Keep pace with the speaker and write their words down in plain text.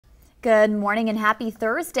Good morning and happy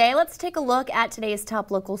Thursday. Let's take a look at today's top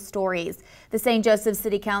local stories. The St. Joseph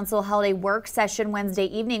City Council held a work session Wednesday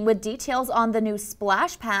evening with details on the new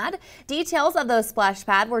splash pad. Details of the splash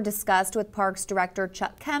pad were discussed with Parks Director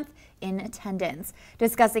Chuck Kemp in attendance,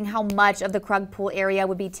 discussing how much of the Krug Pool area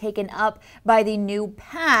would be taken up by the new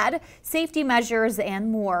pad, safety measures,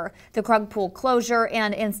 and more. The Krug Pool closure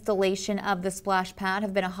and installation of the splash pad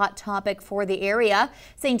have been a hot topic for the area.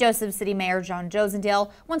 St. Joseph City Mayor John Josendale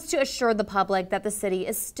wants to assure the public that the city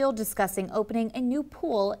is still discussing opening a new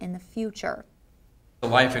pool in the future. The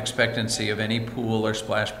life expectancy of any pool or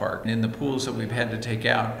splash park, in the pools that we've had to take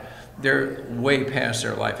out, they're way past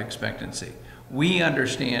their life expectancy. We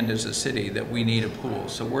understand as a city that we need a pool,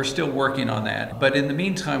 so we're still working on that. But in the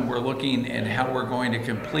meantime, we're looking at how we're going to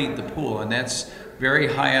complete the pool, and that's very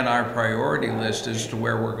high on our priority list as to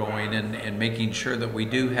where we're going and making sure that we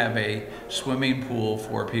do have a swimming pool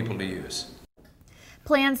for people to use.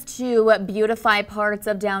 Plans to beautify parts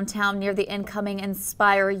of downtown near the incoming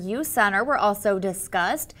Inspire Youth Center were also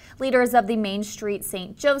discussed. Leaders of the Main Street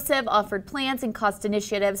St. Joseph offered plans and cost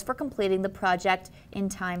initiatives for completing the project in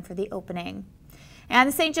time for the opening. And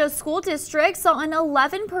the St. Joe School District saw an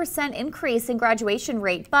 11% increase in graduation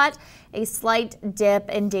rate, but a slight dip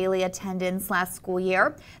in daily attendance last school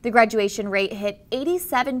year. The graduation rate hit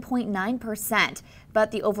 87.9%,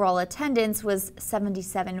 but the overall attendance was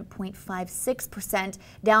 77.56%,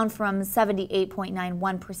 down from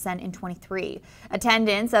 78.91% in 23.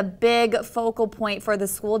 Attendance, a big focal point for the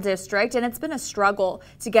school district, and it's been a struggle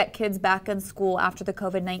to get kids back in school after the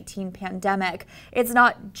COVID-19 pandemic. It's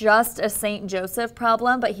not just a St. Joseph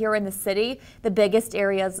problem, but here in the city, the biggest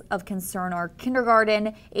areas of concern are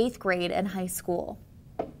kindergarten, 8th grade, and high school.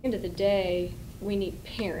 At the end of the day, we need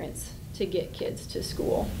parents to get kids to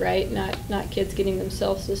school, right? Not kids getting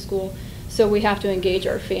themselves to school. So we have to engage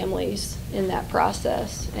our families in that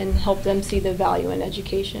process and help them see the value in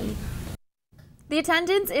education. The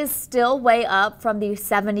attendance is still way up from the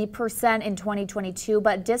 70% in 2022,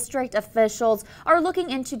 but district officials are looking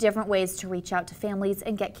into different ways to reach out to families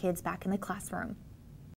and get kids back in the classroom.